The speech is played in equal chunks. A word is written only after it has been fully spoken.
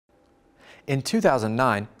In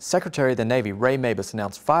 2009, Secretary of the Navy Ray Mabus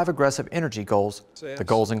announced 5 aggressive energy goals. The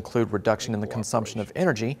goals include reduction in the consumption of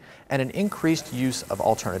energy and an increased use of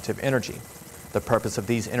alternative energy. The purpose of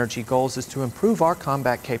these energy goals is to improve our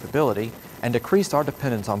combat capability and decrease our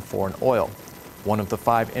dependence on foreign oil. One of the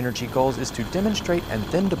 5 energy goals is to demonstrate and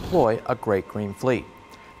then deploy a Great Green Fleet.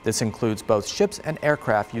 This includes both ships and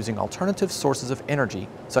aircraft using alternative sources of energy,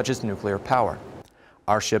 such as nuclear power.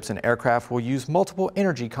 Our ships and aircraft will use multiple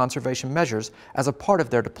energy conservation measures as a part of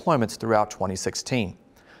their deployments throughout 2016.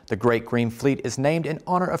 The Great Green Fleet is named in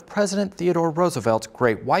honor of President Theodore Roosevelt's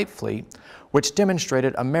Great White Fleet, which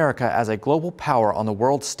demonstrated America as a global power on the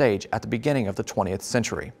world stage at the beginning of the 20th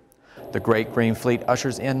century. The Great Green Fleet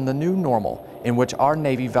ushers in the new normal, in which our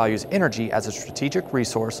Navy values energy as a strategic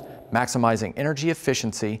resource, maximizing energy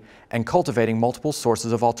efficiency, and cultivating multiple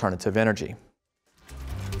sources of alternative energy.